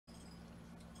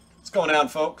What's going on,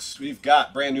 folks? We've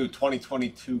got brand new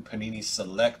 2022 Panini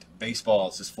Select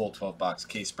Baseballs. This full 12-box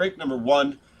case break number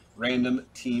 1. Random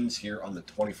teams here on the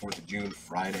 24th of June,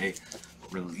 Friday,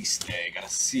 release day. Got a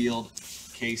sealed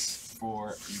case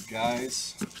for you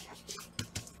guys.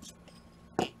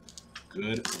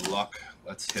 Good luck.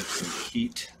 Let's hit some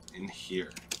heat in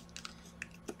here.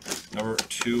 Number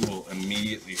 2 will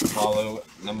immediately follow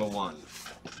number 1.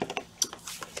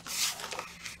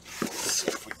 Let's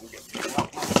see if we can get the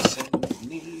outlines in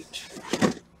neat.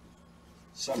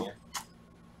 Somewhere.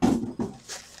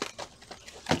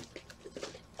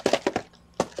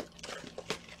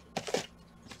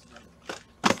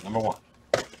 Number 1.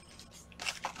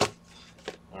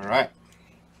 All right.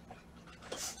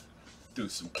 Do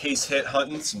some case hit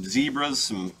hunting, some zebras,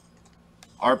 some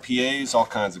RPAs, all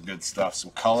kinds of good stuff.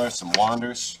 Some color, some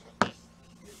wanders.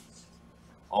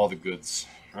 All the goods,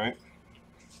 right?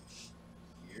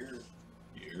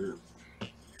 Here.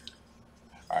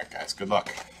 All right, guys, good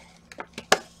luck.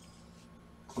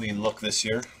 Clean look this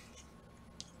year.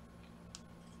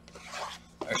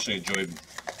 Actually enjoyed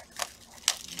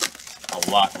a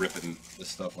lot ripping this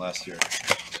stuff last year.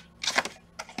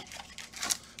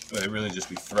 But I really just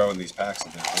be throwing these packs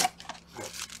in there.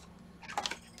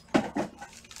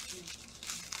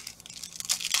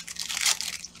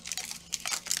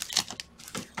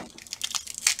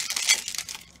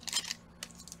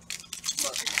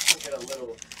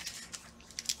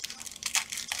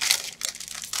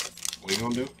 What are you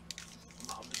gonna do?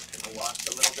 I'm just gonna watch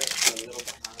a little bit, so a little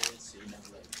behind, so you know,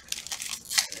 like.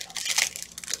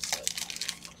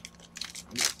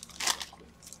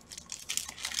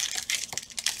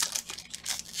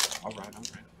 All right.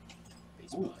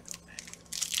 Baseball, Ooh.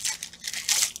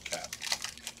 Cap.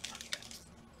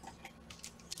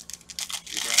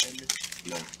 You got in this?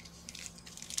 No.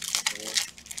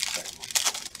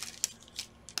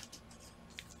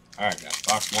 All right, guys.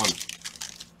 Box 1.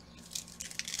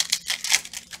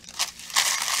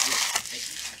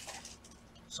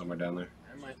 Somewhere down there.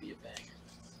 That might be a banger.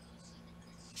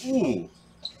 Ooh,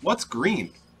 what's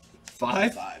green?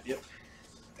 5? 5, yep.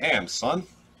 Damn, son.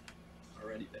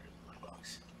 Already better than my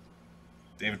box.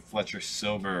 David Fletcher,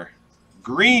 silver.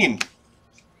 Green.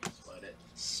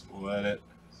 Sweat it.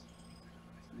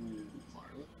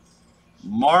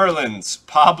 Marlins,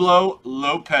 Pablo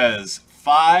Lopez,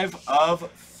 5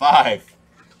 of 5.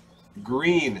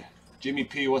 Green. Jimmy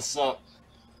P, what's up?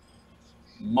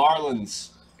 Marlins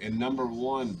in number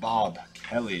 1, Bob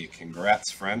Kelly.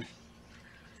 Congrats, friend.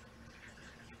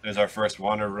 There's our first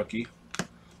Wander rookie.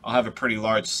 I'll have a pretty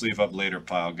large sleeve up later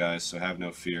pile, guys, so have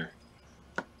no fear.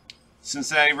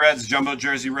 Cincinnati Reds, jumbo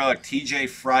jersey relic, TJ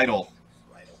Friedel.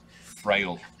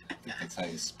 Friedel. I think that's how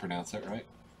you pronounce it, right?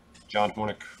 John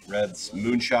Hornick, Reds.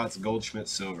 Moonshots, Goldschmidt,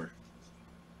 silver.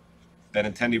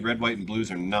 Benintendi, red, white, and blues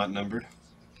are not numbered.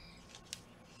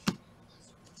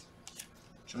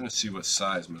 Trying to see what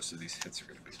size most of these hits are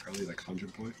going to be. Probably like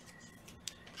 100 point.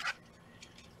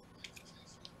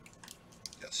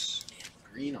 Yes.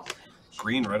 Green on it.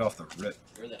 Green right off the rip.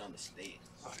 Throw that on the stage.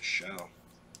 I shall.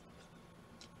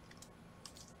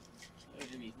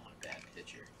 Jimmy's not a bad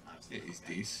pitcher. Yeah, he's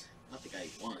decent. Not the guy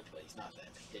you want, but he's not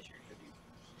that bad pitcher.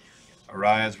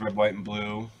 Arias, red, white, and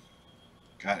blue.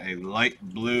 Got a light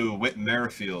blue Whit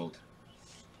Merrifield.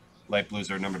 Light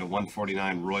blues are numbered to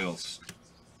 149 Royals.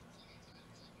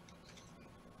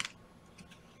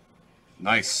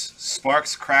 Nice.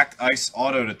 Sparks cracked ice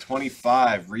auto to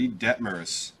 25. Reed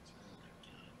Detmers.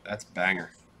 That's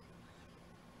banger.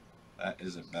 That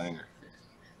is a banger.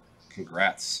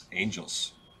 Congrats,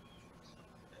 Angels.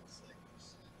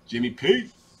 Jimmy P.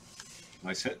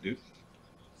 Nice hit, dude.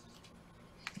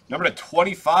 Number to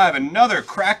 25, another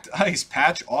cracked ice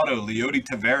patch auto, Leody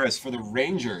Taveras for the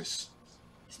Rangers.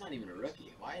 He's not even a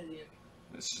rookie. Why is he?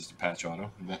 This is just a patch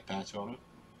auto. That patch auto.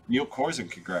 Neil Corzin,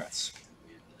 congrats.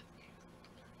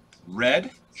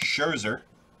 Red, Scherzer.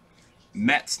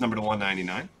 Mets, number to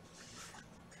 199.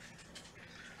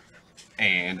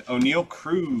 And O'Neal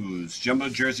Cruz, jumbo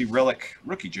jersey relic,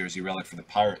 rookie jersey relic for the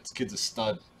Pirates. Kid's a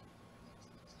stud.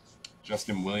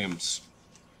 Justin Williams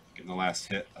getting the last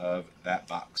hit of that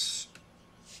box.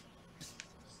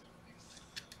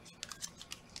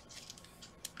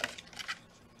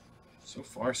 So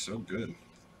far, so good.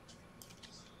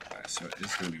 All right, so it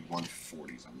is going to be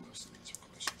 140s on most of these, of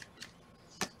course.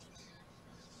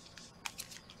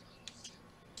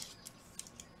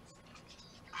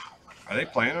 Are they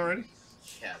playing already?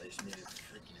 Yeah, they just made a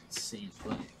freaking insane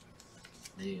play.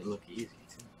 They made it look easy,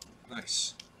 too.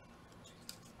 Nice.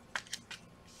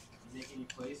 You make any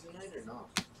plays tonight or not?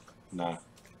 Nah.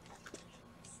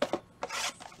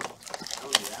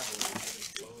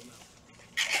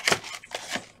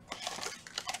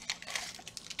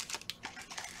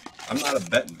 I'm not a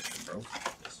betting man, bro.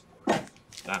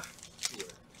 Nah.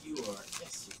 You are.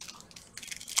 Yes, you are.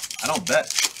 I don't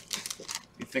bet.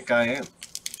 You think I am?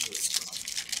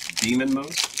 Demon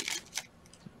mode?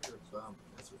 You're a bum.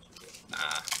 That's what you do.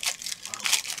 Nah.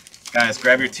 Guys,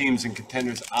 grab your teams and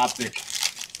contenders optic.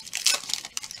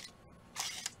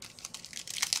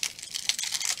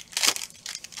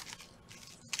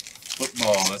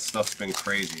 Football, that stuff's been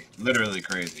crazy. Literally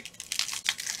crazy.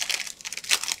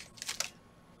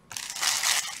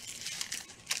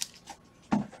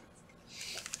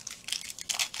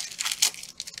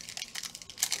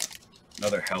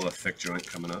 Another hella thick joint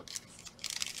coming up.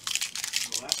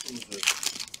 The last one was a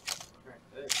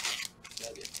cracked egg.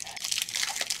 That'd be attached.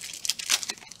 I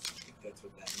think that's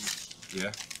what that means.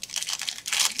 Yeah.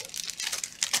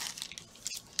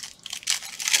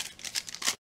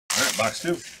 All right, box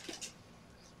 2.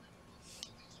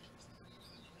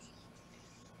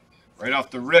 Right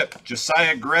off the rip,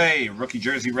 Josiah Gray, rookie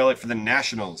jersey relic for the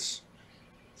Nationals.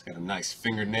 It's got a nice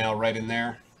fingernail right in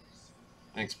there.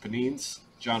 Thanks, Panini's.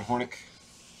 John Hornick.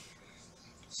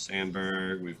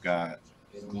 Sandberg. We've got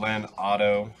Glenn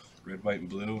Otto, red, white, and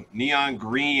blue. Neon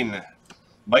green,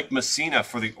 Mike Messina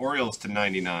for the Orioles to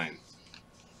 99.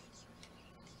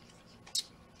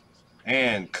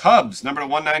 And Cubs, number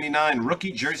 199,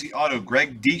 rookie jersey auto,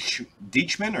 Greg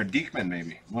Deichmann or Deichmann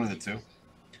maybe, one of the two.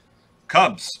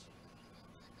 Cubs.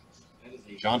 That is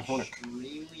a John Hornick.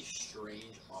 extremely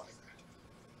strange autograph.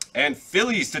 And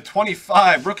Phillies to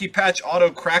 25, rookie patch auto,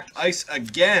 cracked ice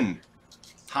again.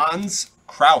 Hans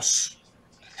Kraus.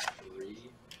 3.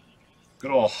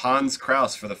 Good old Hans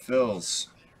Kraus for the Phils.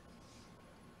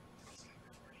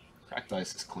 Cracked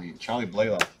ice is clean. Charlie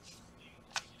Blaylock.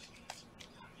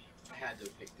 I had to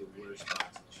pick the worst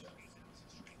box on the shelf.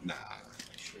 Nah.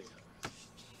 Straight up.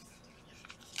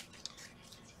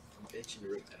 I'm itching to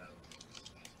rip that out.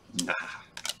 Nah.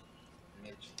 I'm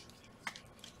itching.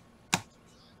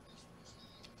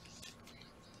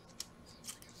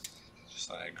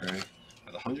 Josiah Gray.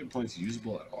 Are the 100 points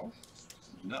usable at all?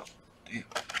 No. Damn.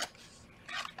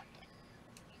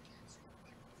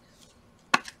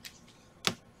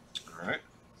 All right.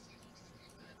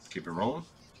 Keep it rolling.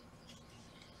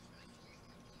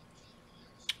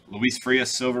 Luis Frias,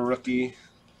 silver rookie.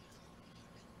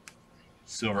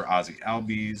 Silver Ozzie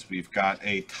Albies. We've got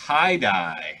a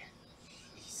tie-dye.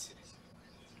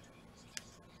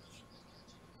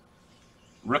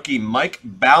 Rookie Mike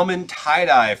Bowman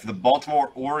tie-dye for the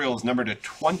Baltimore Orioles, number to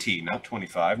 20, not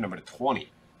 25, number to 20.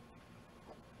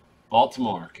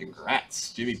 Baltimore,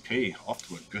 congrats. Jimmy P, off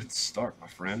to a good start, my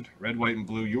friend. Red, white, and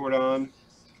blue Jordan.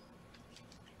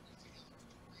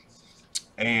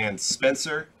 And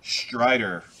Spencer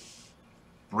Strider,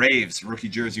 Braves, rookie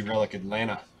jersey relic,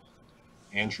 Atlanta.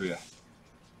 Andrea.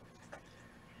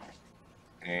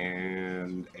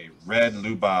 And a red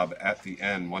Lubob at the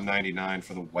end, 199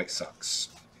 for the White Sox.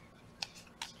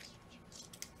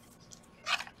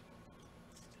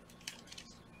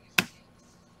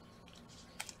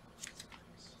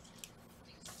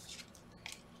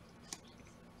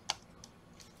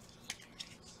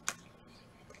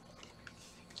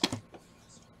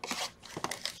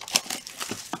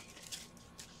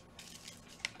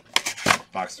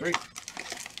 Box 3.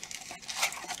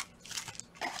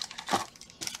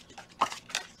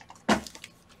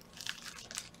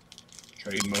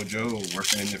 Trade Mojo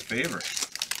working in your favor.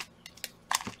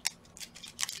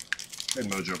 Trade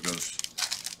Mojo goes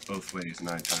both ways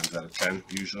 9 times out of 10,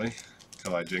 usually,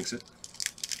 until I jinx it.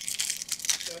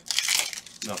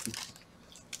 Nothing.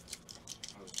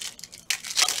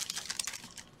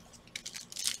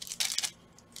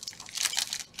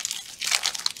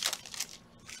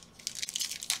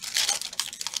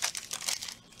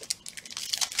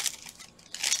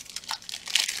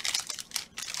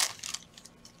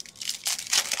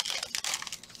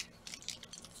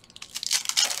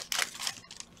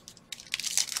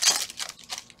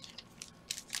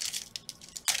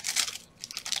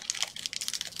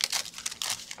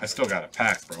 I still got a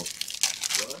pack, bro.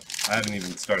 What? I haven't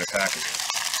even started packing.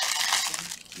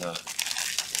 No.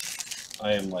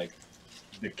 I am like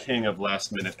the king of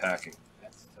last minute packing.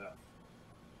 That's tough.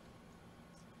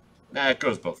 Nah, it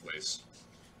goes both ways.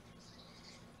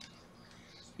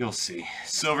 You'll see.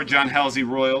 Silver John Halsey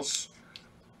Royals.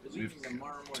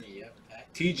 Tomorrow morning, you have a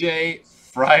pack. TJ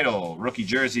Friedel, rookie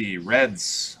jersey,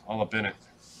 Reds, all up in it.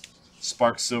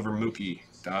 Spark Silver Mookie,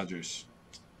 Dodgers.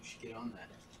 You should get on that.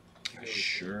 I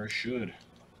sure should.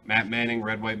 Matt Manning,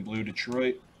 red, white, and blue,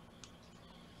 Detroit.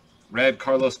 Red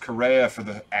Carlos Correa for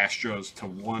the Astros to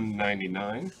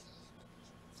 199.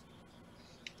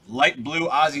 Light blue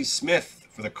Ozzie Smith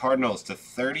for the Cardinals to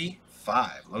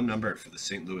 35. Low number for the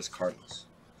St. Louis Cardinals.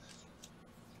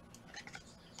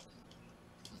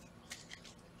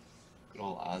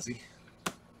 all Ozzy.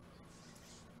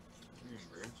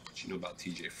 What you know about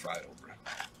TJ Friedel, bro?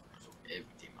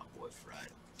 Everything, my boy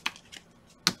Friedel.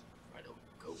 Friedel,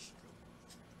 go.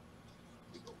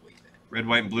 We go way back. Red,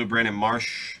 white, and blue, Brandon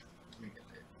Marsh.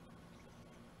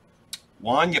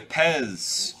 Juan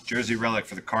Yepez, jersey relic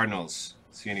for the Cardinals.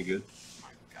 Is he any good? My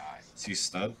guy. Is he a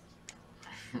stud?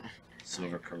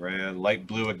 Silver Correa. Light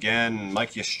blue again.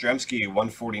 Mike Yastrzemski,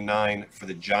 149 for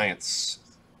the Giants.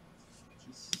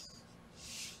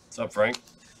 What's up, Frank?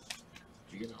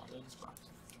 You get all those boxes.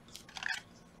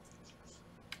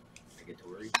 I get to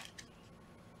worry.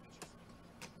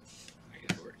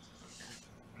 Okay.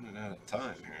 Running out of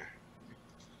time here.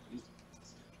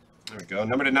 There we go.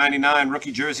 Number to 99,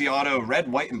 rookie jersey auto,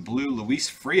 red, white, and blue, Luis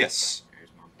Frias. There's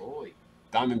my boy.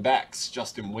 Diamondbacks,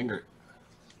 Justin Wingert.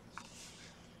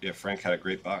 Yeah, Frank had a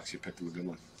great box. You picked him a good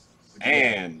one.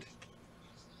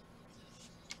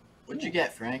 What'd you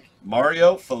get, Frank?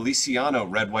 Mario Feliciano,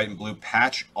 red, white, and blue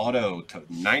patch auto to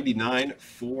 99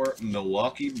 for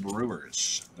Milwaukee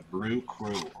Brewers. The Brew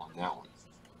Crew on that one.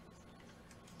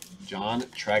 John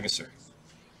Trageser.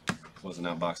 Closing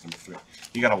out box number 3.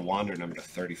 You got a Wander number to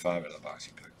 35 out of the box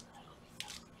you picked.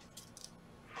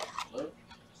 Hello?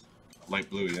 Light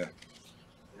blue, yeah.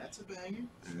 That's a banger.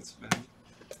 And it's bad.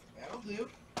 That'll do.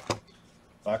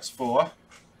 Box 4.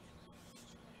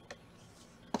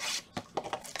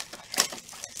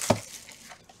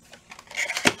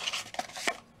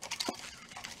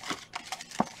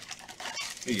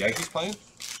 The Yankees playing?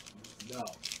 No.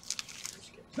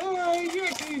 No,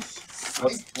 Yankees.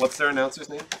 What's their announcer's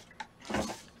name?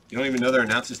 You don't even know their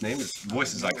announcer's name? His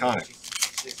voice is iconic.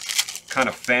 What kind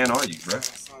of fan are you, bro?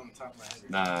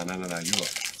 Nah. You a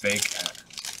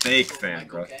fake fan,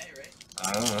 bro.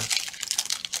 I don't know.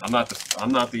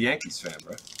 I'm not the Yankees fan,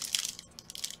 bro.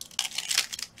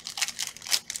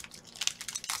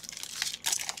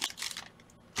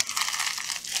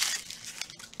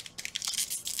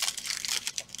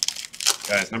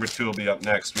 Guys, number 2 will be up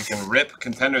next. We can rip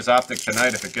Contenders Optic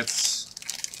tonight if it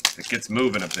gets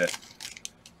moving a bit.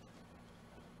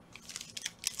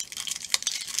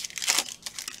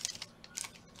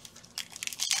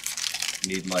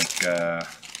 Need like a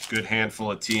good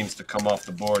handful of teams to come off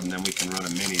the board, and then we can run a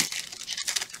mini.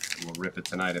 And we'll rip it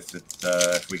tonight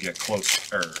if we get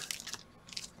closer.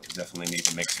 We definitely need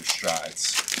to make some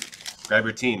strides. Grab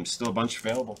your team. Still a bunch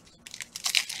available.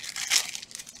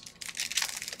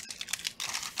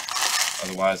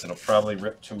 Otherwise, it'll probably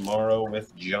rip tomorrow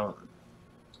with John.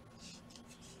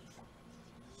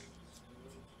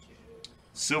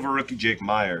 Silver rookie Jake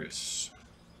Myers.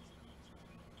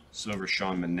 Silver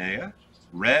Sean Manaea.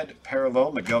 Red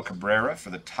parallel Miguel Cabrera for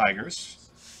the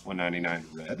Tigers. 199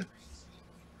 red.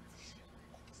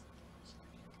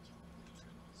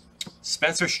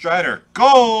 Spencer Strider.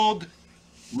 Gold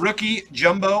rookie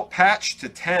jumbo patch to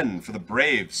 10 for the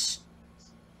Braves.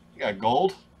 You got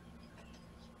gold?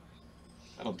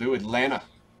 That'll do. Atlanta.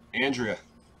 Andrea.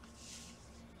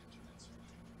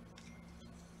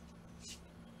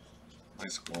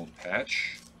 Nice gold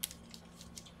patch.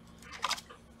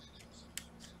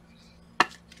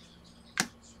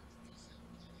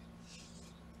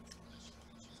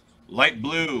 Light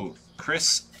blue,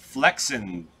 Chris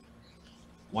Flexen,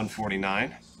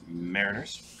 149,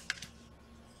 Mariners.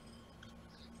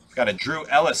 Got a Drew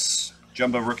Ellis,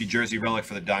 jumbo rookie jersey relic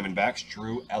for the Diamondbacks.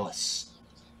 Drew Ellis.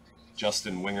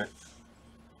 Justin Wingert.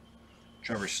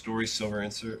 Trevor Story, silver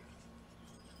insert.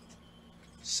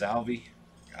 Salvi.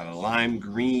 Got a lime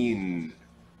green.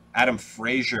 Adam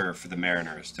Frazier for the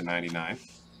Mariners to 99.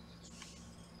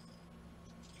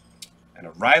 And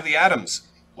a Riley Adams.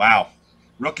 Wow.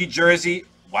 Rookie jersey.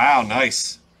 Wow,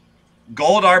 nice.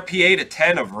 Gold RPA to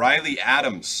 10 of Riley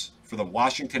Adams for the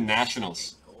Washington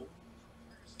Nationals.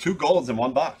 2 golds in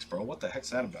 1 box, bro. What the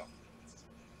heck's that about?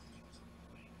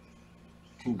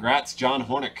 Congrats, John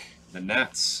Hornick, the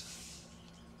Nats.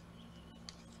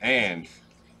 And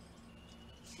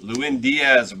Lewin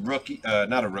Diaz, rookie,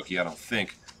 not a rookie, I don't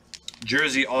think.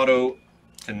 Jersey auto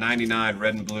to 99,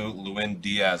 red and blue, Lewin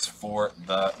Diaz for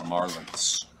the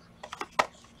Marlins.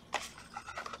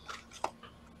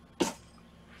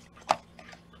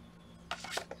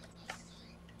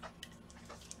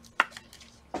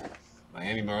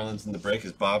 Miami Marlins in the break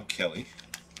is Bob Kelly.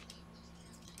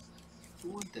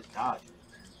 Who went the Dodgers,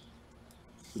 man?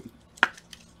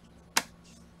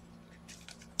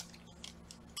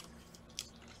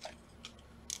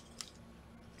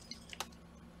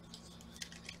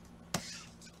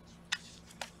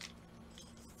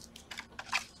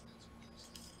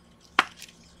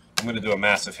 I'm going to do a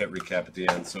massive hit recap at the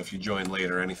end, so if you join late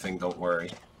or anything, don't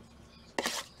worry.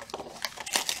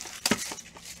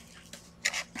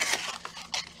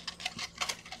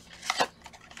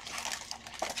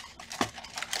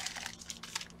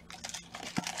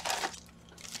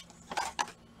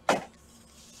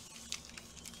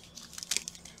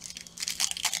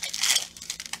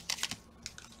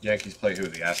 Yankees play who?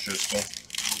 The Astros still?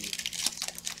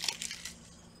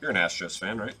 You're an Astros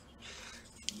fan, right?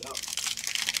 Yup.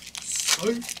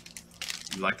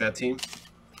 You like that team?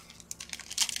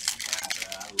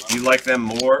 Yeah, Do you like them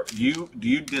more? Do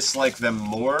you dislike them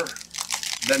more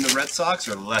than the Red Sox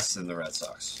or less than the Red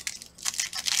Sox?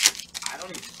 I don't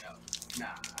even know. Nah,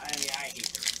 I mean, I hate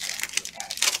the Red Sox for the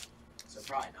past. So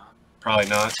probably not. Probably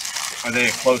not. Are they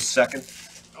a close second?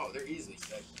 Oh, they're easily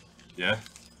second. Yeah.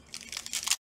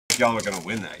 I think y'all are gonna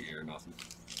win that year or nothing.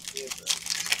 Yeah, but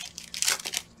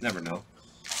Never know.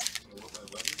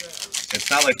 what is that?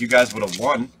 It's not like you guys would have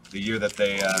won the year that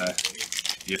they.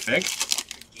 You think?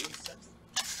 Game 7.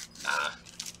 Nah.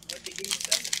 What the game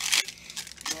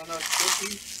 7? You want to know what's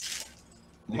tricky?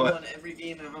 They What? won every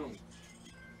game at home.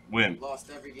 Win. Lost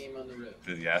every game on the road.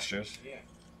 For the Astros? Yeah.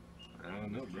 I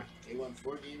don't know, bro. They won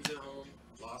 4 games at home.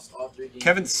 Lost all 3 games.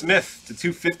 Kevin Smith to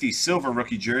 250 silver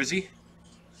rookie jersey.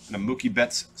 And a Mookie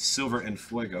Betts silver and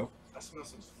fuego. I smell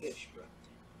some fish, bro.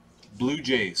 Blue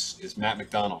Jays is Matt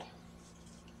McDonald.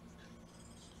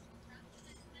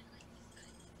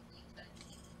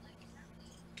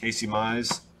 Casey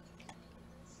Mize,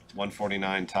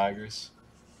 149 Tigers.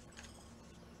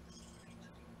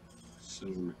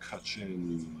 Silver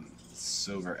McCutcheon,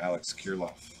 silver Alex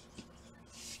Kirilloff.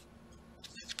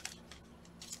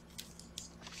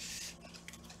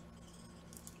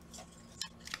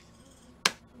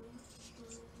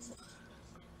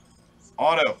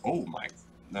 Auto. Oh my.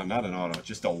 No, not an auto.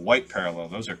 Just a white parallel.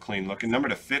 Those are clean looking. Number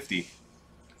to 50.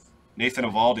 Nathan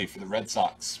Eovaldi for the Red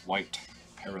Sox. White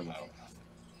parallel.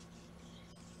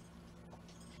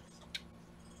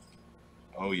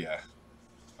 Oh yeah.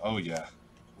 Oh yeah.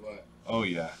 What? Oh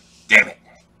yeah. Damn it.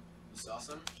 You saw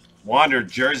some? Wander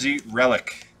jersey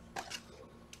relic.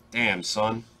 Damn,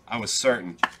 son. I was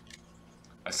certain.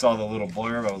 I saw the little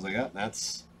blurb. I was like, yeah,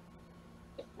 that's.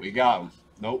 We got him.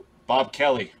 Nope. Bob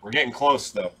Kelly. We're getting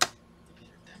close, though.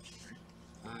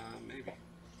 Maybe.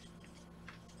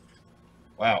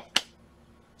 Wow.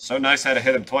 So nice I had to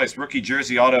hit him twice. Rookie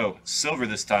jersey auto. Silver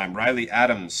this time. Riley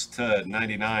Adams to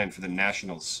 99 for the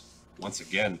Nationals. Once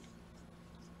again.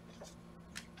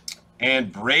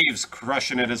 And Braves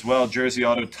crushing it as well. Jersey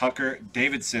auto Tucker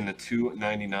Davidson to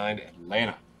 299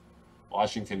 Atlanta.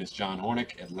 Washington is John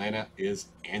Hornick. Atlanta is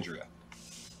Andrea.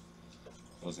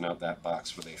 Closing out that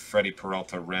box with a Freddie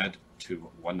Peralta red to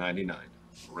 199.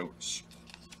 Rose.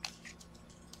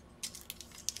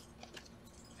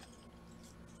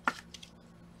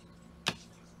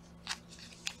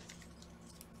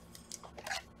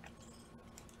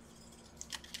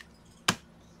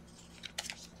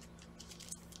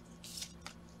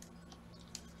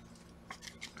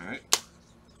 All right.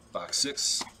 Box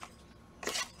 6.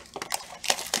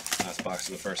 Last box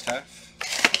of the first half.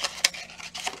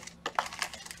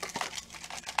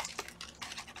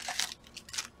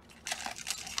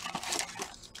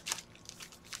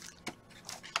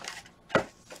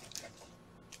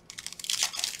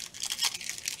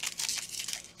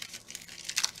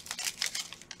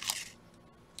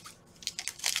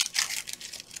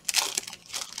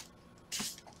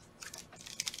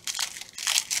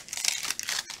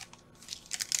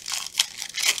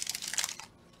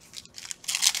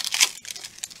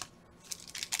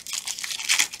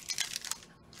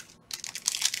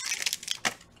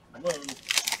 Hello.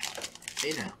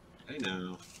 Hey now. I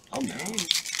know. I'll know.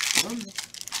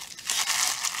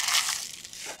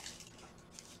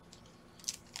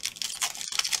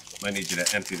 Might need you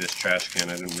to empty this trash can.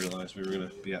 I didn't realize we were going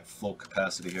to be at full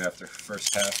capacity here after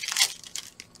first half.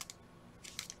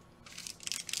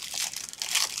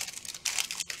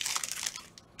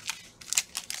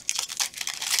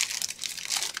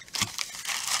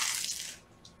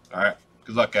 All right.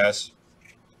 Good luck, guys.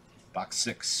 Box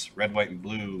 6, red, white, and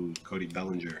blue, Cody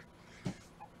Bellinger.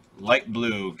 Light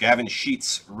blue, Gavin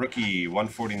Sheets, rookie,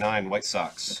 149, White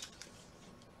Sox.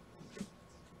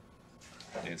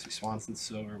 Nancy Swanson,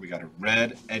 silver. We got a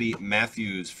red, Eddie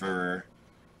Matthews for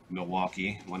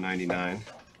Milwaukee, 199.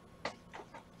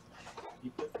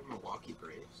 You put the Milwaukee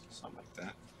Braves? Something like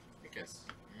that. I guess.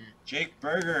 Jake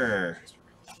Berger,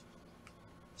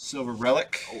 silver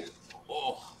relic.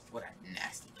 Oh, what a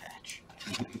nasty patch.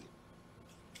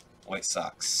 White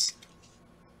Sox.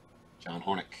 John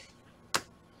Hornick.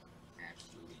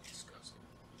 Absolutely disgusting.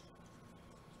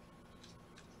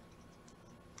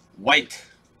 White.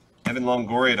 Evan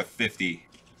Longoria to 50.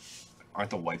 Aren't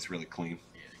the whites really clean?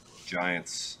 Yeah,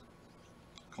 Giants.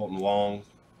 Colton Wong.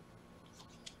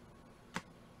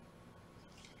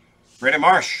 Brandon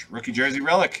Marsh. Rookie jersey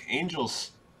relic.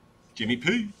 Angels. Jimmy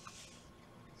P.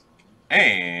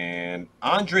 And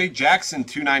Andre Jackson,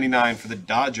 299 for the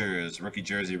Dodgers. Rookie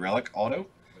jersey relic. Auto.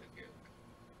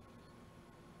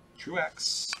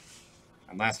 Truex.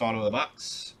 And last auto of the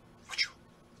box.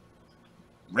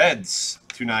 Reds,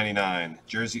 $2.99.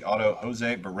 Jersey auto,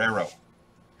 Jose Barrero.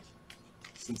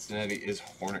 Cincinnati is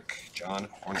Hornick. John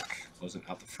Hornick closing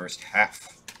out the first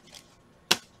half.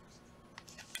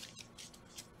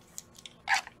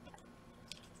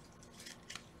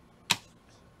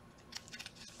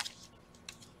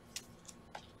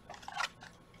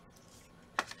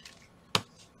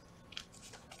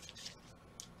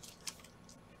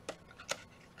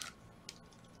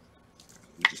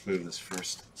 Just move this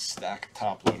first stack of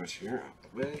top loaders here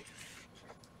out the way.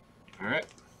 All right.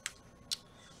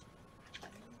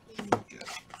 Get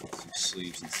some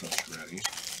sleeves and such ready.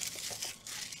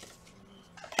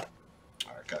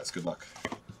 All right, guys, good luck.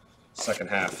 Second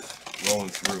half, rolling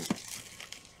through.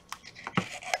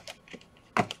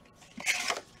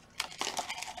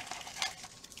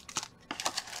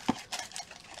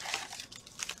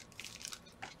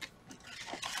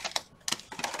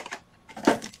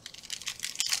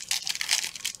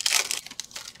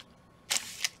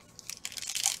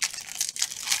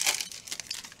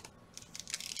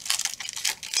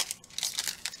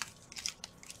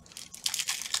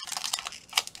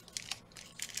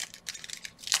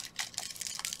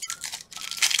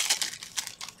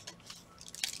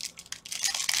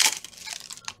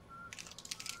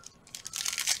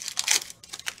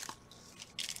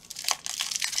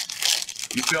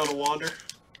 You feeling a wander?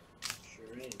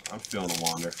 Sure is. I'm feeling a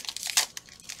wander.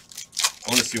 I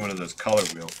want to see one of those color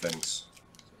wheel things.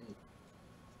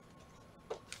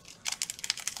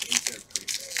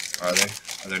 Are they?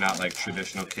 Are they not like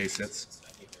traditional case hits?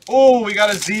 Oh, we got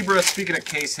a zebra. Speaking of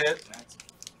case hit,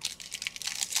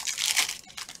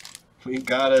 we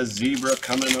got a zebra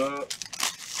coming up.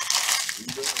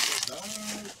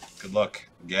 Good luck,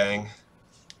 gang.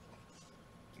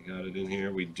 You got it in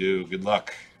here? We do. Good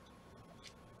luck.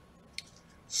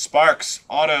 Sparks,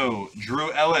 auto,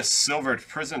 Drew Ellis, silvered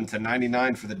prism to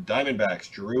 99 for the Diamondbacks.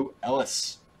 Drew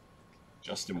Ellis.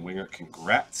 Justin Winger,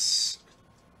 congrats.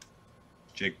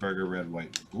 Jake Berger, red,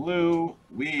 white, and blue.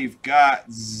 We've got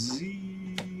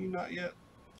not yet.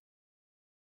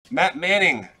 Matt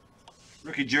Manning,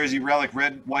 rookie jersey relic,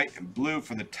 red, white, and blue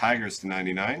for the Tigers to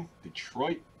 99.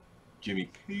 Detroit, Jimmy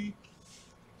P.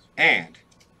 And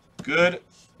good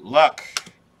luck.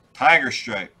 Tiger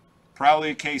stripe,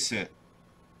 probably a case hit.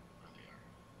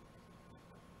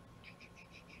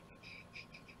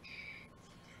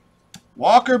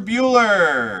 Walker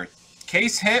Buehler,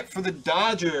 case hit for the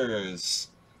Dodgers.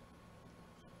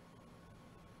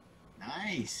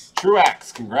 Nice.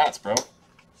 Truex, congrats, bro.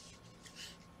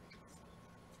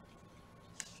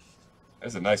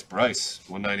 That's a nice Bryce,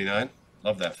 $199.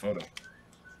 Love that photo.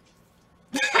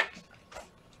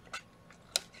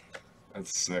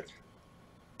 That's sick.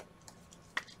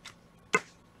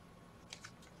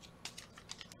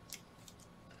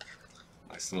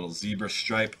 Nice little zebra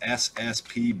stripe,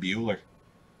 SSP Bueller.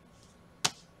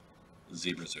 The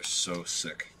zebras are so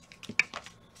sick.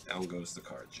 Down goes the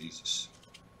card, Jesus.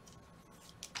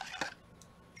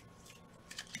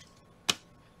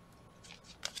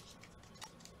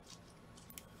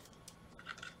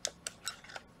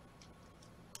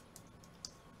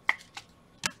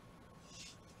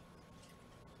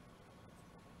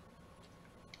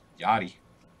 Yachty.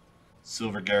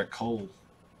 Silver Garrett Cole.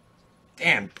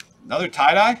 Damn, another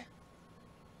tie-dye?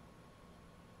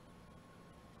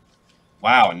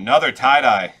 Wow, another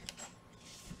tie-dye.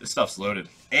 This stuff's loaded.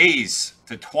 A's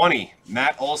to 20.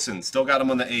 Matt Olson. Still got him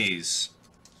on the A's.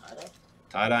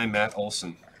 Tie-dye Matt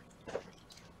Olson.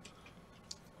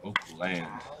 Oakland.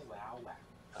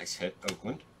 Nice hit,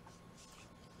 Oakland.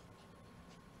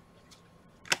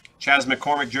 Chas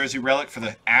McCormick jersey relic for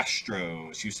the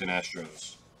Astros. Houston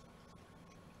Astros.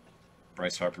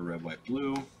 Bryce Harper, red, white,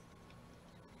 blue.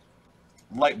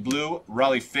 Light blue,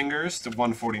 Raleigh Fingers to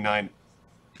 149.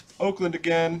 Oakland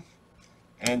again.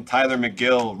 And Tyler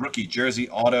McGill, rookie jersey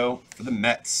auto for the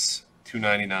Mets.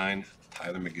 $2.99.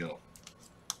 Tyler McGill.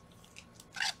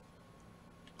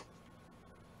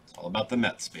 It's all about the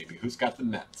Mets, baby. Who's got the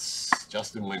Mets?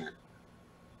 Justin Winger.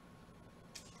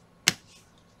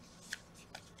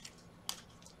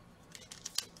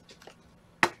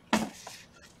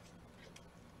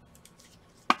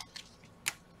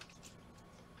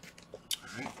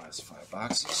 All right, last 5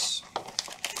 boxes.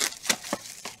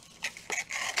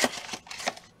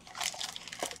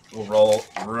 We'll roll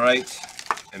right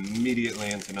immediately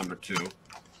into number 2.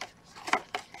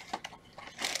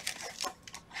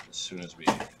 As soon as we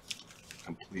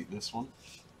complete this one.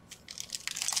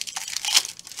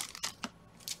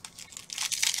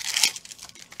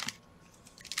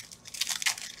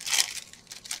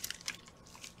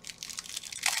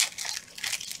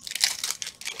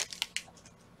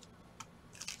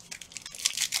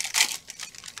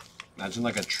 Imagine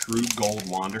like a true gold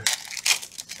wander.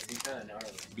 That'd be kind of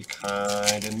gnarly. Be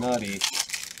kind of nutty.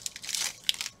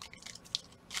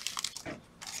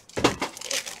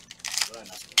 What I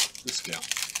not do? The scale.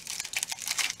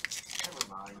 Never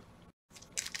mind.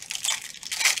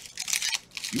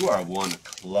 You are one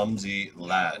clumsy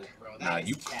lad. Bro, Nah, is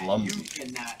you cat. clumsy. You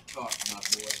cannot talk, my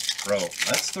boy. Bro,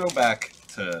 let's throw back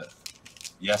to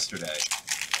yesterday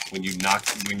when you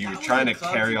were trying to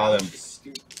carry all them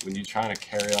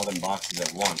boxes at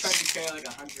I tried once. to carry like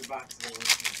 100 boxes at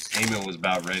once. Eamon was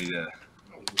about ready to No,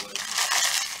 he wasn't.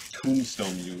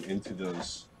 tombstone you into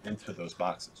those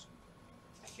boxes.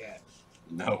 Cat.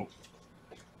 No.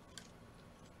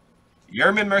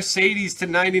 Yerman Mercedes to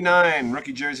 99.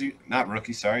 Rookie jersey, not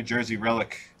rookie, sorry, jersey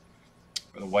relic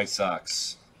for the White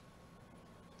Sox.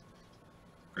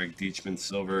 Greg Deichmann,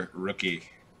 silver, rookie.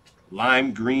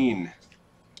 Lime green.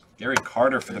 Gary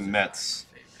Carter for the Mets.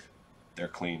 They're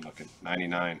clean looking.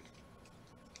 99.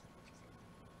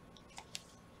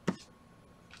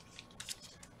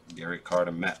 Gary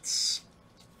Carter, Mets.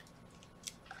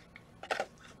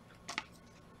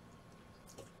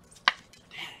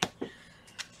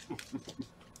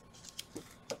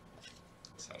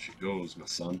 That's how she goes, my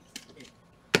son.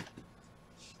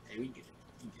 Hey, we get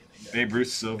it. Babe Ruth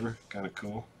silver, kind of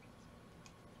cool.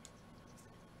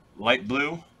 Light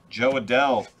blue, Joe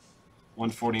Adele,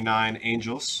 149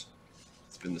 Angels.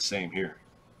 It's been the same here.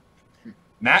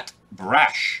 Matt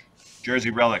Brash, jersey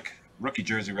relic, rookie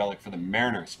jersey relic for the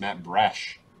Mariners. Matt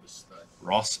Brash,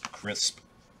 Ross Crisp,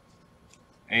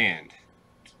 and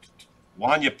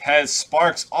Juan Yepez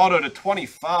Sparks auto to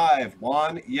 25.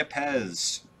 Juan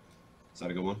Yepez. Is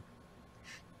that a good one?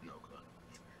 No, God.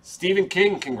 Stephen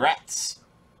King, congrats.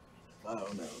 I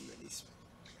don't know, but he's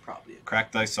probably a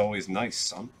Cracked dice always nice,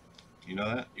 son. You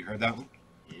know that? You heard that one?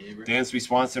 yeah, bro. Dansby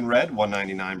Swanson red,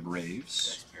 199 Braves.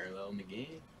 Best parallel in the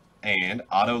game. And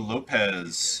Otto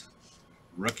Lopez,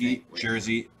 rookie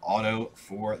jersey auto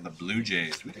for the Blue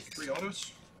Jays. We take 3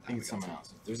 autos? I think it's someone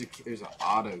else. There's an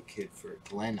auto kid for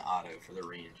Glenn Otto for the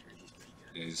Rangers. He's pretty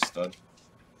good. Yeah, he's a stud.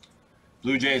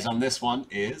 Blue Jays on this one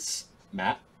is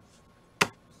Matt. The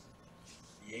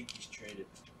Yankees traded.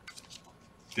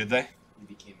 Did they? He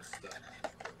became a stud.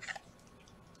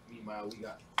 Meanwhile, we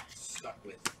got stuck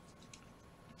with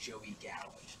Joey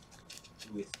Gallo.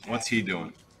 What's he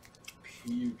doing?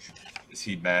 Huge. Is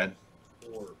he bad?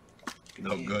 Horrible.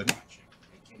 No Can't good. watch him.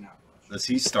 I cannot watch him. Does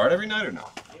he start every night or no?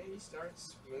 Yeah, he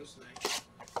starts most nights.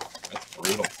 That's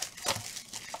brutal.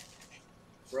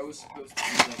 Bro is supposed to be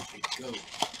like a goat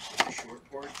with a short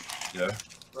porch. Yeah.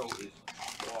 Bro is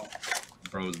awful.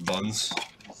 Bro's buns.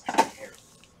 He's terrible.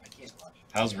 I can't watch him.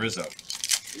 How's Rizzo?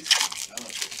 He's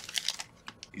talented.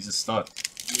 He's a stud.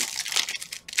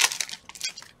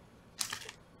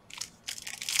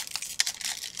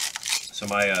 So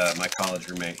my college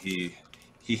roommate, he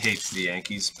hates the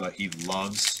Yankees, but he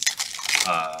loves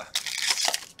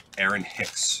Aaron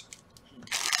Hicks.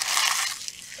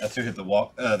 That's who hit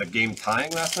the game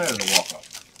tying last night, or the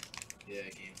walk-off? Yeah,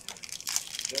 game time.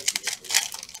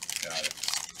 Got it.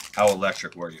 How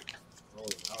electric were you? Oh,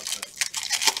 that was nice.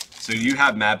 So you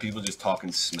have mad people just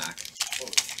talking smack. Oh. I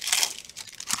was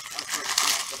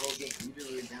the whole game. We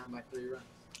were down by 3 runs.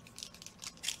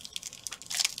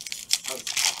 I was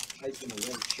typing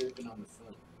away, chirping on the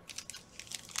phone.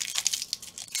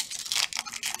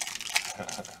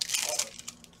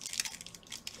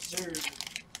 Sir.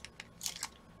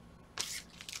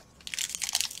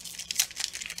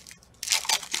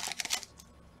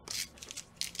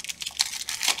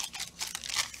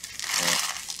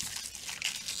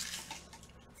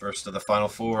 First of the final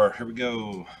 4. Here we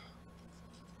go.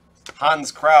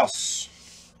 Hans Kraus,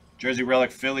 jersey relic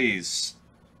Phillies.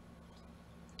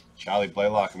 Charlie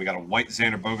Blaylock, and we got a white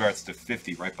Xander Bogaerts to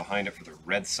 50 right behind it for the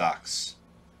Red Sox.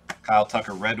 Kyle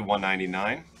Tucker red to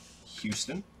 199.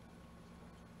 Houston.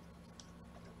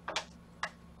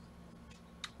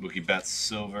 Mookie Betts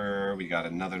silver. We got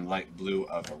another light blue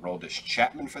of Aroldis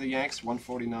Chapman for the Yanks,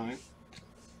 149.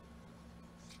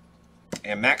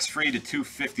 And Max Fried to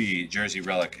 250, jersey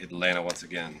relic, Atlanta once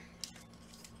again.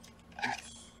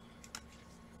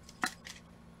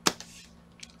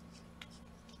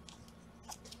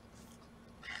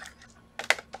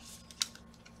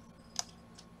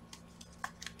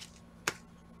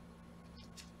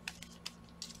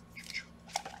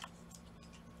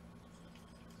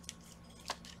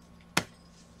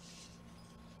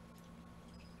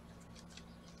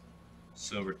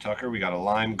 Silver Tucker. We got a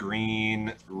lime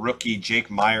green rookie Jake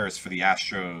Myers for the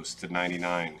Astros to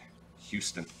 99.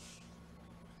 Houston.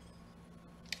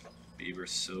 Beaver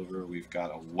silver. We've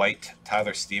got a white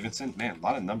Tyler Stevenson. Man, a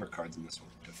lot of number cards in this one.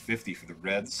 To 50 for the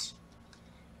Reds.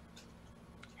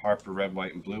 Harper, red,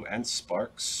 white, and blue, and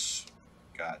Sparks.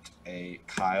 Got a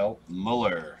Kyle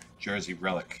Muller jersey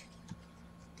relic.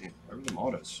 Damn, where are them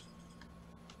autos?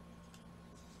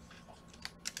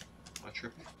 Am I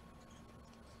tripping?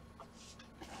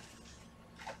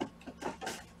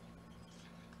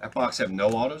 That box have no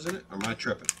autos in it, or am I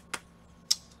tripping?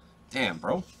 Damn,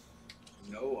 bro.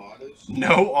 No autos?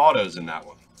 No autos in that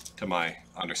one, to my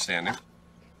understanding.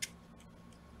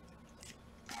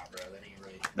 Nah, bro, that ain't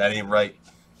right. That ain't right.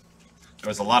 There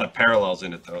was a lot of parallels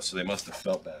in it, though, so they must have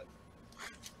felt bad.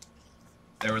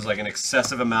 There was like an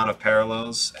excessive amount of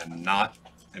parallels and not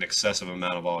an excessive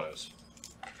amount of autos.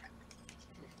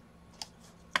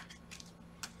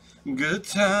 Good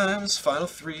times, final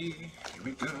 3. Here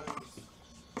we go.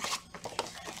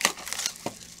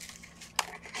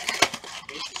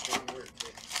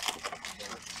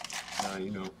 You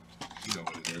know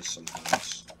what it is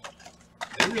sometimes.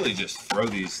 They really just throw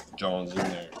these Johns in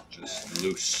there, just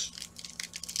loose.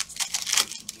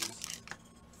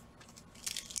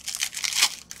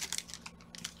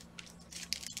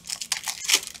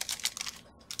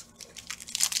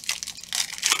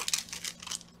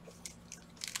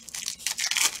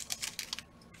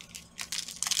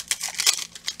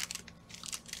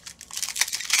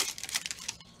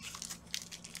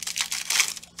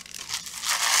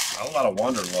 Not a lot of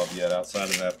Wander love yet outside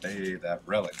of that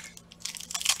relic.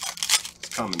 It's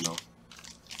coming though.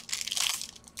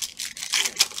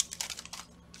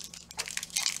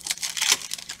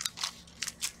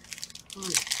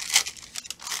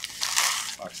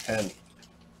 Box 10.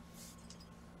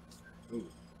 Ooh,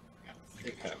 Look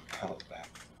at that palette back.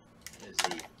 that is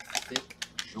a thick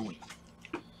joint.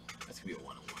 That's gonna be a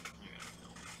 101. I gotta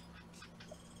film.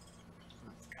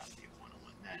 That's gotta be a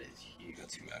 101. That is huge.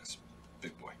 That's a max.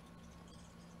 Big boy.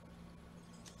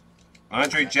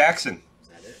 Andre Jackson. Is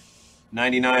that it?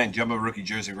 99 jumbo rookie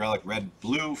jersey relic, red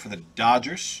blue for the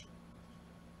Dodgers.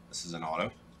 This is an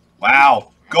auto.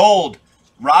 Wow, gold.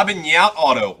 Robin Yount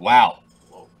auto. Wow.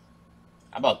 Whoa.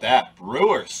 How about that?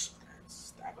 Brewers.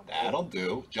 That's stackable. That'll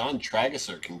do. John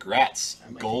Trageser, congrats.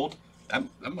 That might Gold. That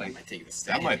That might might take the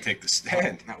stand. that might take the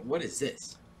stand. Now, what is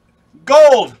this?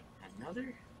 Gold.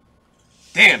 Another?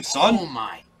 Damn, son. Oh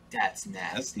my, that's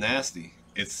nasty. That's nasty.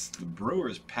 It's the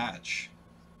Brewers patch.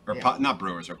 Or Yeah. not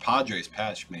Brewers, or Padres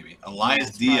patch maybe. Elias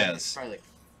It's probably- Diaz. It's probably like,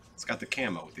 It's got the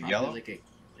camo with the probably yellow. like a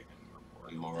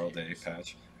Memorial Day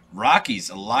patch. Rockies,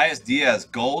 Elias Diaz,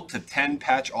 gold to 10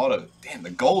 patch auto. Damn, the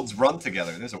golds run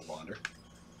together. There's a Wander.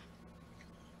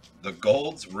 The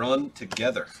golds run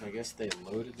together. So I guess they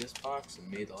loaded this box and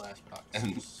made the last box.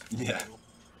 And, yeah.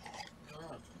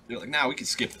 They're like, nah, we can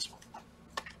skip this one.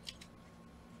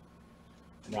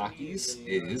 Rockies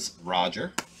is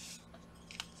Roger.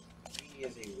 He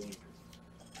is a winner.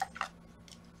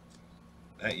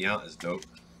 That Yount is dope.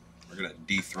 We're going to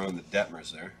dethrone the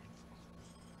Detmers there.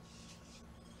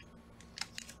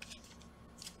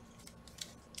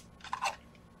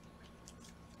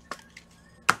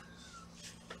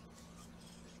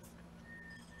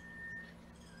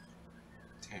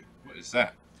 Damn, what is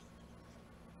that?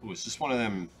 Oh, is this one of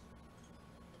them?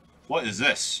 What is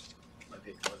this? Might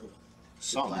be a color.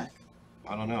 Something. Black.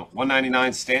 I don't know.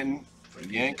 199 Stanton for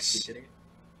the Yanks.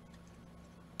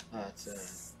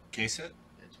 It's Case hit?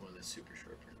 it's one of the super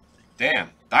short print things. Damn.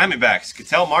 Diamondbacks.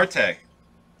 Ketel Marte. I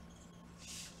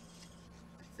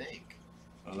think.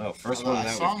 I don't know. First Although one of I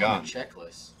that saw we've them on gone. the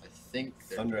checklist. I think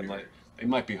they're Thunder and bigger. Light. They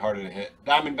might be harder to hit.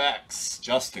 Diamondbacks.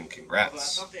 Justin, Although I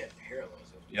congrats. thought they had parallels.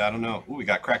 Yeah, I don't know. Ooh, we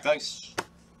got cracked ice.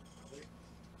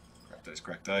 Cracked ice,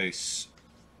 cracked ice.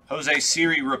 Jose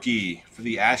Siri rookie for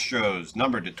the Astros,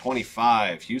 numbered to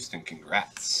 25. Houston,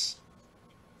 congrats.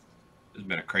 This has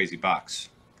been a crazy box.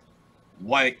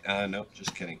 White, no,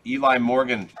 just kidding. Eli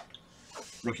Morgan,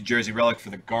 rookie jersey relic for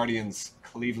the Guardians,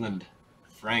 Cleveland.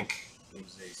 Frank.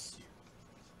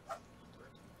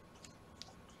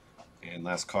 And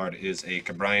last card is a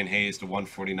Cabrian Hayes to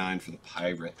 149 for the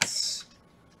Pirates.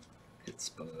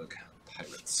 Pittsburgh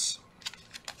Pirates.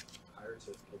 Pirates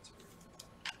of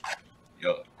Pittsburgh.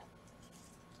 Yo.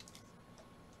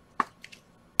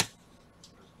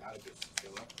 Gotta go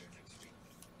up there next week.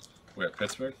 Where,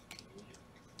 Pittsburgh?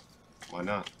 Why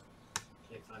not?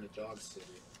 Can't find a dog city.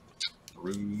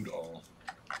 Rude all.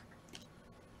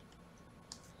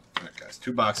 Alright guys,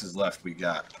 2 boxes left. We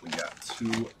got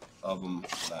 2 of them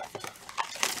left.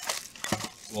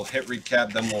 We'll hit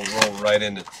recap, then we'll roll right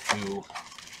into 2.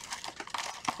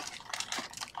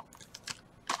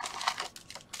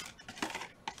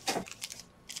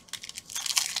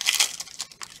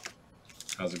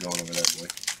 How's it going over there, boy?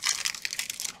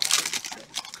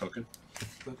 Cooking?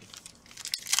 Cooking.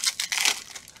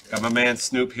 Got my man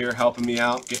Snoop here helping me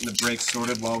out, getting the breaks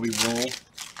sorted while we roll.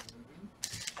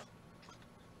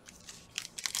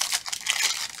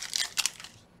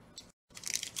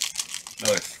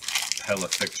 Another hella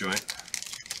thick joint.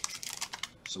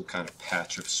 Some kind of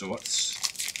patch of sorts.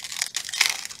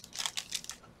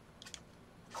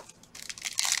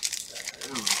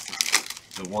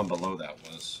 The one below that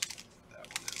was. That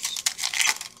one is.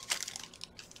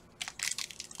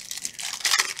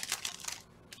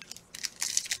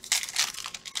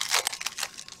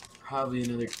 Probably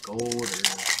another gold or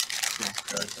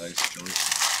Nice joint.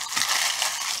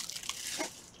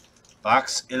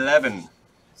 Box 11.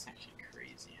 That's actually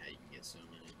crazy how you can get so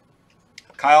many.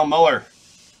 Kyle Muller.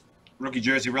 Rookie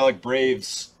jersey relic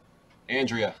Braves.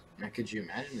 Andrea. Now, could you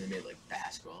imagine they made like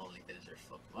basketball like this or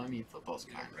football? I mean, football's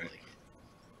kind of right. like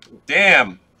it.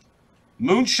 Damn.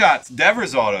 Moonshots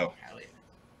Devers auto. Hell yeah.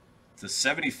 It's a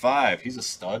 75. He's a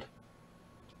stud.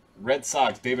 Red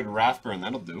Sox David Rathburn.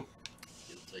 That'll do.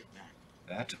 You'll take that.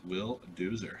 That will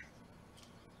do, sir.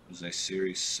 Jose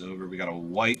Series silver. We got a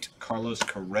white Carlos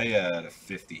Correa at a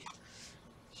 50.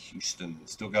 Houston.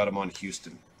 Still got him on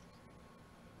Houston.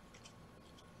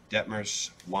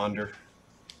 Detmers, Wander.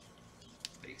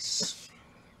 Base.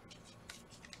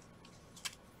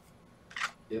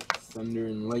 Yep, Thunder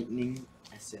and Lightning,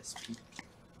 SSP.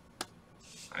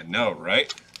 I know,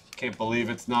 right? Can't believe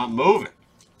it's not moving.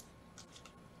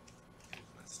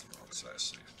 That's the wrong size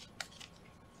sleeve.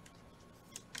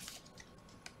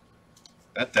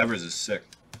 That Devers is sick.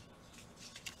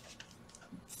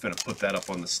 I'm finna put that up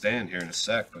on the stand here in a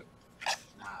sec, but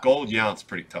gold Yount's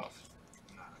pretty tough.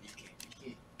 Nah, you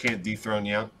can't. Can't dethrone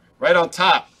Yount. Right on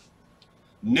top,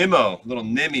 Nimmo, little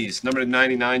Nimmies, number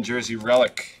 99 jersey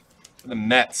relic for the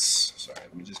Mets. Sorry,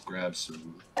 let me just grab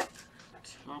some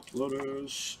top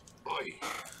loaders. Oy.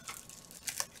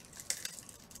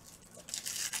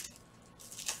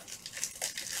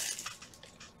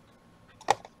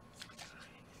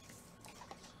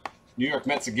 New York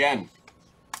Mets again.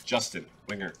 Justin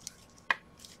Winger.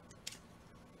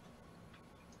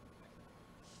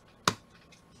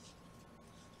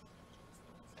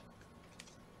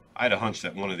 I had a hunch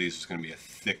that one of these was going to be a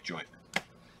thick joint.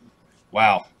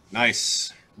 Wow,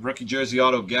 nice. Rookie jersey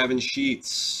auto, Gavin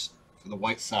Sheets for the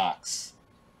White Sox.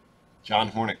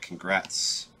 John Hornick,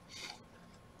 congrats.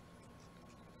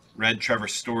 Red Trevor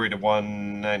Story to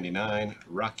 199.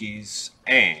 Rockies.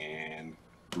 And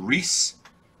Reese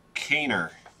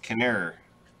Kaner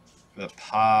for the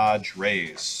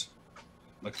Padres.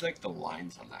 Looks like the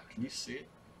lines on that. Can you see it?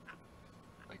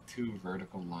 Like two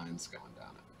vertical lines going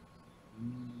down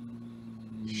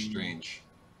it. Strange.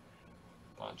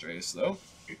 Padres, though.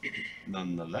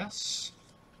 Nonetheless.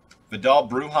 Vidal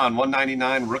Brujan,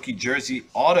 199 rookie jersey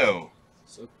auto.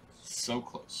 So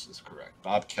close is correct.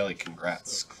 Bob Kelly,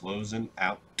 congrats. Closing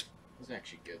out He's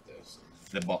actually good, though. So.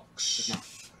 the box. He's not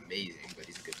amazing, but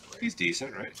he's a good player. He's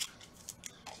decent, right?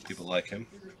 People like him.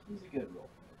 He's a good role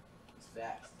player. He's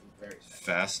fast. He's very fast.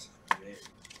 Fast. Very.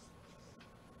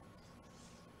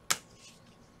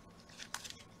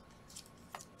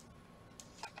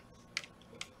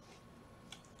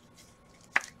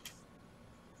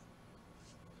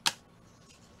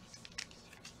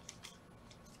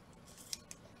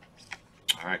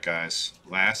 All right, guys.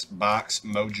 Last box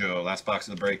mojo. Last box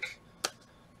of the break.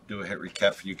 Do a hit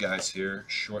recap for you guys here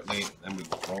shortly. Then we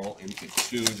will roll into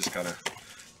two. Just gotta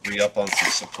re-up on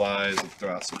some supplies and throw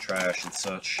out some trash and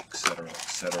such, etc.,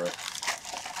 etc.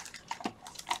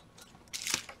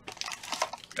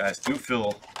 Guys, do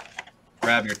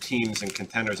grab your teams and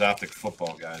contenders optic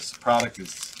football, guys. The product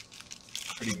is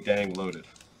pretty dang loaded.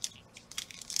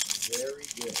 Very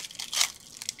good.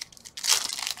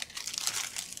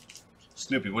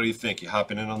 Snoopy, what do you think? You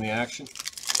hopping in on the action?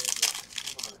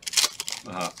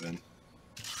 I'll hop in.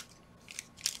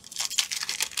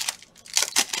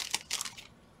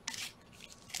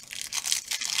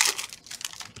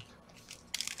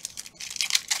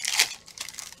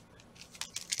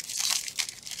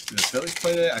 Do the Phillies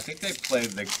play today? I think they play.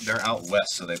 They're out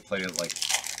west, so they play it like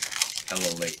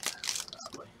hella late.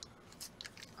 Probably.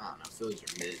 I don't know. Phillies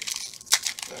are mid.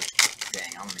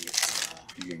 Dang, I'm gonna get some.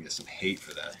 You're gonna get some hate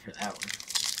for that. For that one.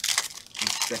 I'm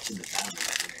stretching the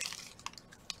boundaries today.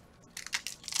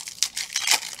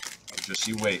 Just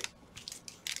you wait.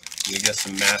 You get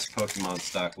some mass Pokemon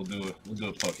stock. We'll do a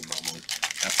Pokemon one.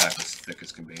 That pack is thick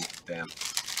as can be. Damn. Ooh,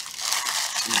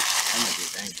 that might be a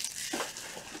banger.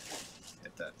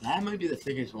 Hit that. That might be the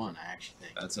thickest one, I actually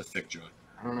think. That's a thick joint.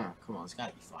 I don't know. Come on, it's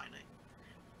gotta be finite.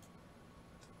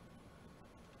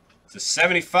 It's a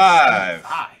 75.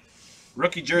 75.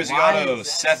 Rookie jersey Why auto, is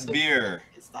that Seth so Beer.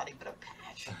 It's not even a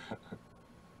patch.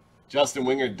 Justin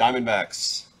Winger,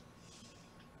 Diamondbacks.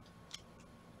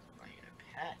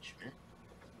 patch, man.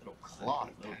 Little cloth,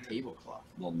 little tablecloth.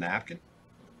 Little napkin.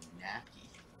 Napkin.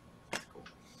 That's cool.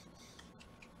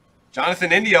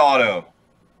 Jonathan India auto.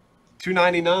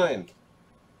 $2.99.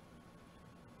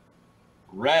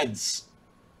 Reds.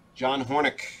 John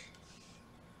Hornick.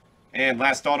 And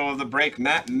last auto of the break,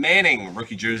 Matt Manning.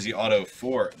 Rookie jersey auto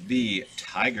for the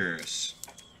Tigers.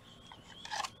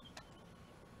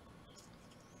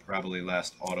 Probably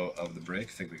last auto of the break.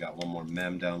 I think we got one more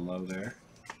mem down low there.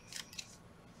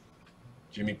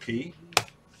 Jimmy P.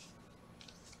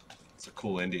 It's a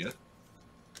cool India.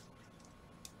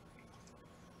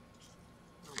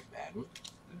 Not a bad one.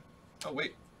 Oh,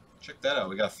 wait. Check that out.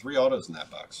 We got 3 autos in that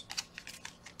box.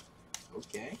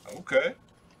 Okay. Okay.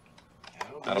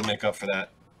 That'll make up for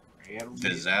that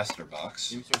disaster box.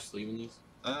 Can we start sleeving these?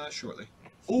 Shortly.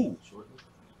 Ooh. Shortly?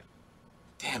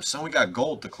 Damn, son, we got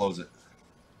gold to close it.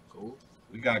 Gold?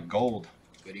 We got gold.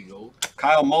 Goody gold?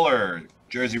 Kyle Muller,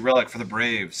 jersey relic for the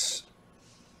Braves.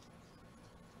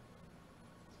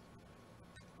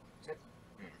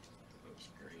 Looks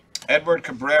great. Edward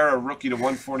Cabrera, rookie to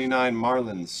 149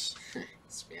 Marlins.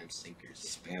 Spam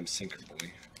sinkers. Spam sinker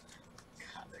boy.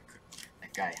 God,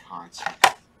 that guy haunts me.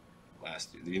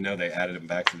 Last year. You know they added him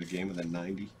back to the game with a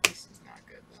 90? This is not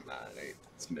good, though. Nah, it ain't.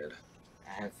 It's mid.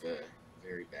 I have a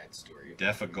very bad story.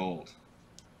 Def of gold.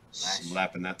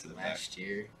 Slapping that to the back. Last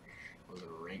year was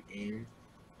a rank game.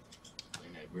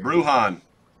 Brujan.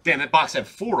 Damn, that box had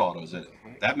 4 autos in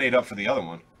it. That made up for the other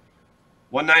one.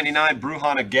 199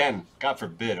 Brujan again. God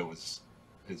forbid it was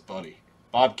his buddy.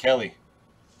 Bob Kelly.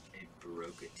 They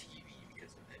broke a TV because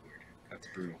of Edward. That's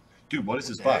brutal. Dude, what is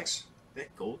this box?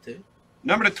 That gold too?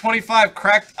 Number to 25,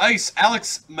 cracked ice,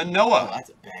 Alex Oh, Manoah.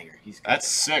 that's a banger. He's good. That's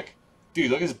sick.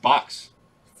 Dude, look at his box.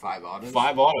 5 autos?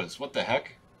 5 autos. What the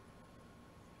heck?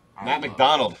 I Matt don't know.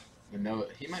 McDonald. Manoah,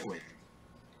 he might win.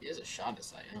 He has a shot at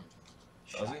Cy Young.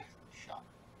 Does he? Shot.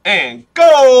 And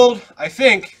gold, I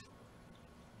think.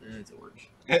 It's orange.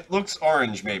 It looks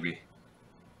orange, maybe.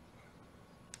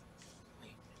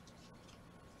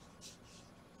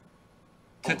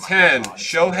 To 10, God,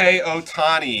 Shohei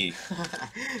Ohtani.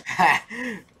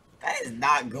 That is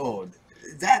not gold.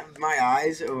 Is that my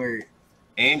eyes or?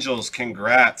 Angels,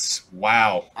 congrats.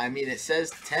 Wow. I mean, it says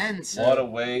 10. So. What a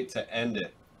way to end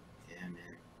it. Yeah,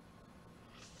 man.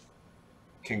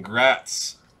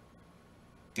 Congrats.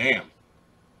 Damn.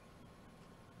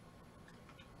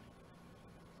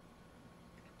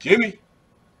 Jimmy.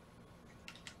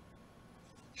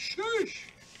 Shush.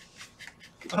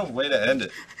 What a way to end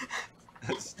it.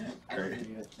 That's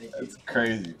crazy. That's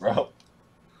crazy, bro.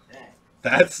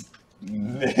 That's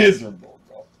miserable,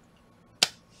 bro.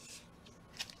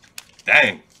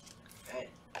 Dang. Hey.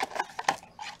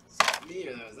 Is that me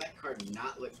or does that card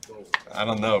not look gold? I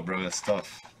don't know, bro. That's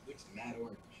tough. Looks mad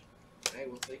orange. Hey,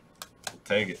 we'll see. We'll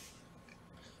take it.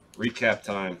 Recap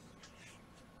time.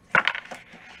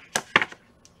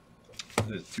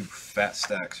 There's 2 fat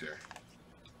stacks here.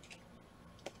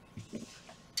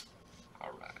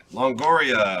 All right.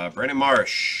 Longoria, Brandon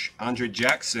Marsh, Andre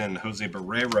Jackson, Jose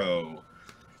Barrero,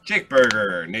 Jake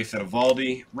Berger, Nathan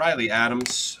Eovaldi, Riley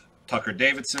Adams, Tucker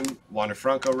Davidson, Wander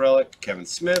Franco relic, Kevin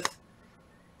Smith,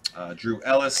 Drew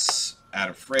Ellis,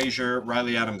 Adam Frazier,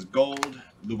 Riley Adams gold,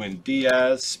 Lewin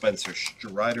Diaz, Spencer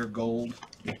Strider gold.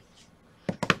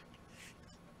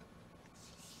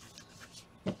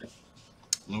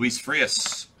 Luis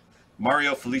Frias,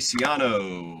 Mario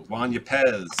Feliciano, Juan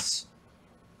Yepez,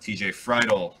 TJ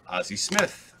Friedel, Ozzie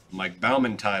Smith, Mike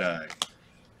Bowman tie-dye,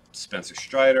 Spencer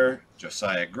Strider,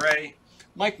 Josiah Gray,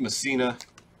 Mike Messina,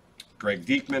 Greg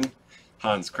Diekman,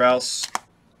 Hans Kraus,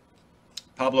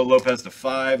 Pablo Lopez to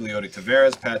 5, Leody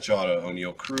Taveras, patch auto,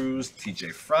 O'Neal Cruz,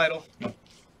 TJ Friedel.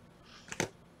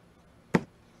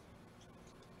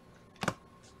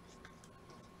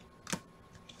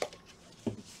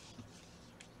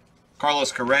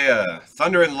 Carlos Correa,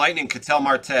 Thunder and Lightning, Ketel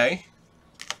Marte,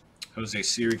 Jose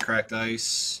Siri, cracked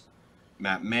ice,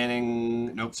 Matt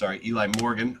Manning, nope, sorry, Eli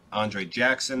Morgan, Andre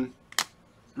Jackson,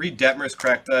 Reed Detmers,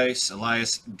 cracked ice,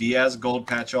 Elias Diaz, gold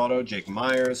patch auto, Jake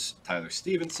Myers, Tyler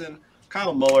Stevenson,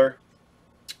 Kyle Muller,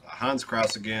 Hans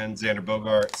Kraus again, Xander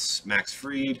Bogaerts, Max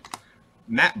Fried,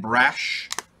 Matt Brash,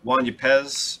 Juan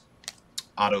Yepez,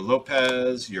 Otto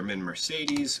Lopez, Yermin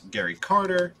Mercedes, Gary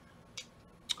Carter,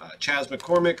 Chaz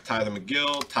McCormick, Tyler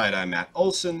McGill, tie-dye Matt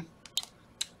Olson,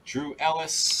 Drew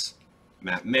Ellis,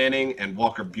 Matt Manning, and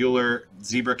Walker Buehler,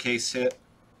 zebra case hit,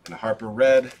 and a Harper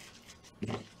red.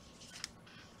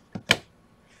 That's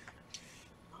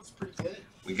pretty good.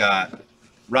 We got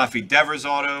Rafi Devers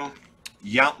auto,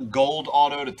 Yount gold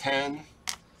auto to 10,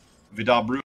 Vidal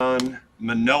Brujan,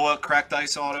 Manoah cracked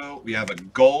ice auto. We have a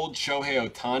gold Shohei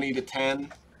Ohtani to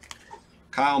 10,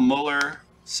 Kyle Muller,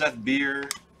 Seth Beer,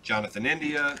 Jonathan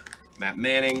India, Matt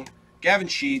Manning, Gavin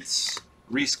Sheets,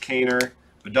 Reese Kaner,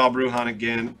 Vidal Brujan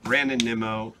again, Brandon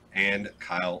Nimmo, and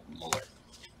Kyle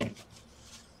Muller.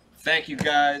 Thank you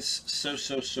guys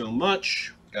so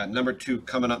much. Got number 2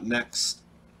 coming up next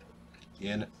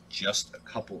in just a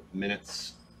couple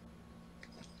minutes.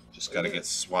 Just got to get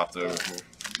swapped over here.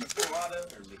 Colorado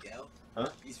or Miguel? Huh?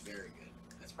 He's very good.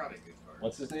 That's probably a good card.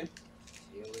 What's his name?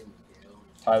 Tyler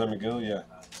McGill. Tyler McGill, yeah.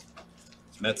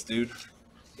 Mets dude.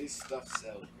 His stuff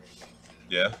sells very well.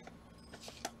 Yeah.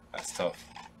 That's tough.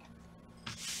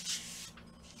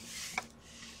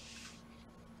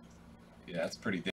 Yeah, that's pretty